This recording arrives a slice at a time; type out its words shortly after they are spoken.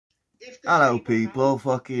Hello people,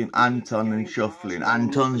 fucking Anton and Shufflin.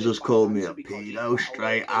 Anton's just called me a pedo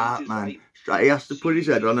straight out, man. Straight, he has to put his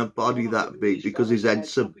head on a body that big because his head's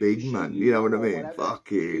so big, man. You know what I mean?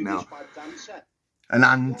 Fucking hell. And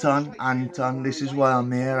Anton, this is why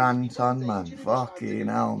I'm here, Anton, man. Fucking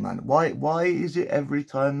hell, man. Why is it every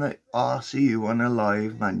time that I see you on a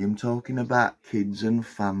live, man, you're talking about kids and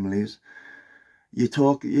families? You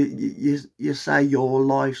talk, you say your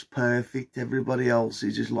life's perfect, everybody else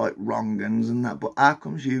is just like wrong uns and that. But how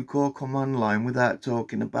comes you can't come online without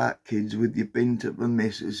talking about kids with your bint at the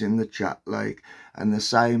missus in the chat, like, and the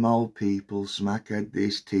same old people, smackhead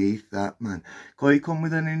this, teeth that, man? Can't you come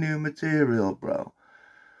with any new material, bro?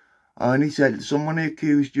 I only said someone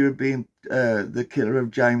accused you of being the killer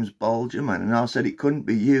of James Bulger, man, and I said it couldn't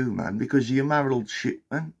be you, man, because you're married shit,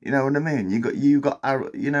 man. You know what I mean? You got,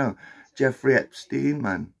 you know, Jeffrey Epstein,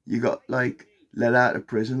 man. You got, like, let out of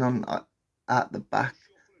prison on at the back.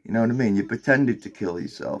 You know what I mean? You pretended to kill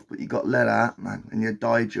yourself, but you got let out, man. And you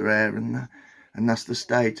dyed your hair and that. And that's the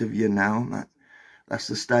state of you now, man. That's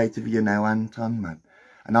the state of you now, Anton, man.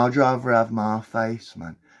 And I'd rather have my face,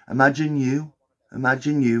 man. Imagine you,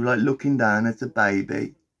 like, looking down at a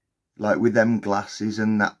baby, like, with them glasses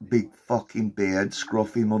and that big fucking beard,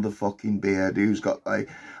 scruffy motherfucking beard, who's got, like,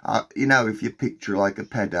 you know, if you picture, like, a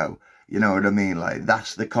pedo, you know what I mean? Like,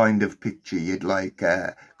 that's the kind of picture you'd, like,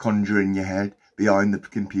 conjure in your head behind the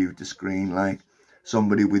computer screen. Like,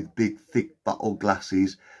 somebody with big, thick bottle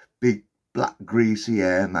glasses, big, black, greasy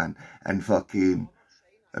hair, man, and fucking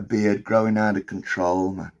a beard growing out of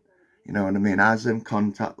control, man. You know what I mean? As them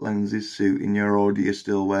contact lenses suiting your, or do you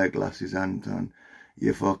still wear glasses, Anton?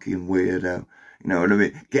 You fucking weirdo. You know what I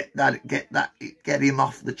mean? Get him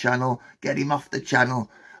off the channel. Get him off the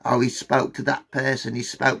channel. Oh, he spoke to that person, he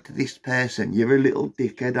spoke to this person. You're a little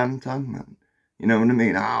dickhead, Anton, man. You know what I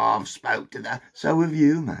mean? Oh, I've spoke to that. So have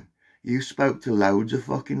you, man. You spoke to loads of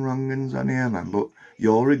fucking wrong uns on here, man. But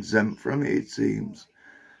you're exempt from it seems.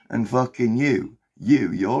 And fucking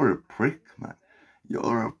you're a prick, man.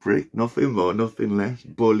 You're a prick. Nothing more, nothing less.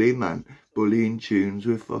 Bully, man. Bullying tunes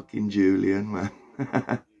with fucking Julian, man.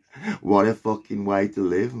 What a fucking way to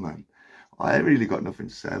live, man. I ain't really got nothing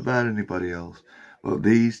to say about anybody else. But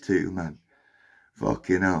these two, man,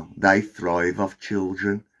 fucking hell, they thrive off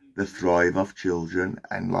children. They thrive off children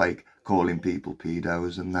and, like, calling people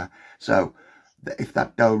pedos and that. So, if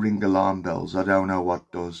that don't ring alarm bells, I don't know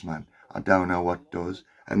what does, man. I don't know what does.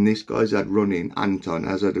 And this guy's had running, Anton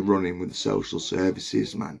has had a running with the social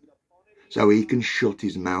services, man. So he can shut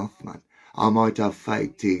his mouth, man. I might have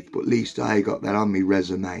fake teeth, but at least I got that on me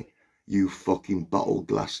resume. You fucking bottle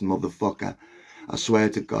glass motherfucker. I swear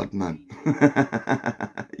to God, man.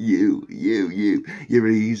 You're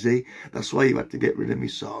easy. That's why you had to get rid of me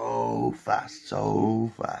so fast,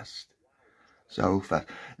 so fast. So fast.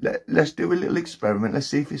 Let's do a little experiment. Let's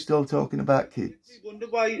see if you're still talking about kids. I wonder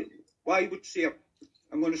why you would say,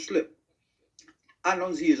 I'm going to slip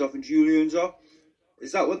Anton's ears off and Julian's off.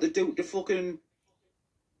 Is that what they do to fucking,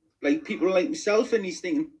 like, people like myself? And he's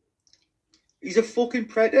thinking, he's a fucking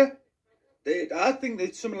predator. I think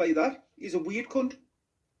that something like that. He's a weird cunt.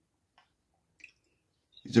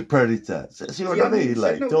 He's a predator. See what I mean?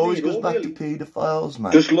 Like, it always goes back to paedophiles,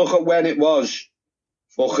 man. Just look at when it was.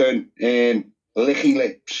 Fucking licky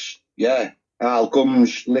lips. Yeah. Al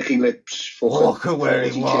Gums, licky lips. Look at where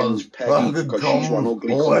he was. Because she's one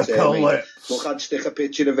ugly cunt. Look, I'd stick a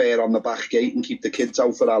picture of her on the back gate and keep the kids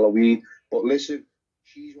out for Halloween. But listen,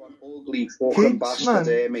 she's one ugly fucking bastard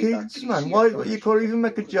there, mate. Kids, man. Why you can't even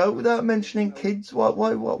make a joke without mentioning kids? What?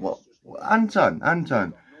 Anton.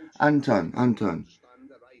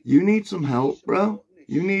 You need some help, bro.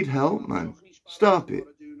 You need help, man. Stop it.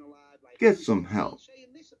 Get some help.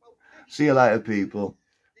 See you later, people.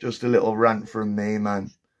 Just a little rant from me, man.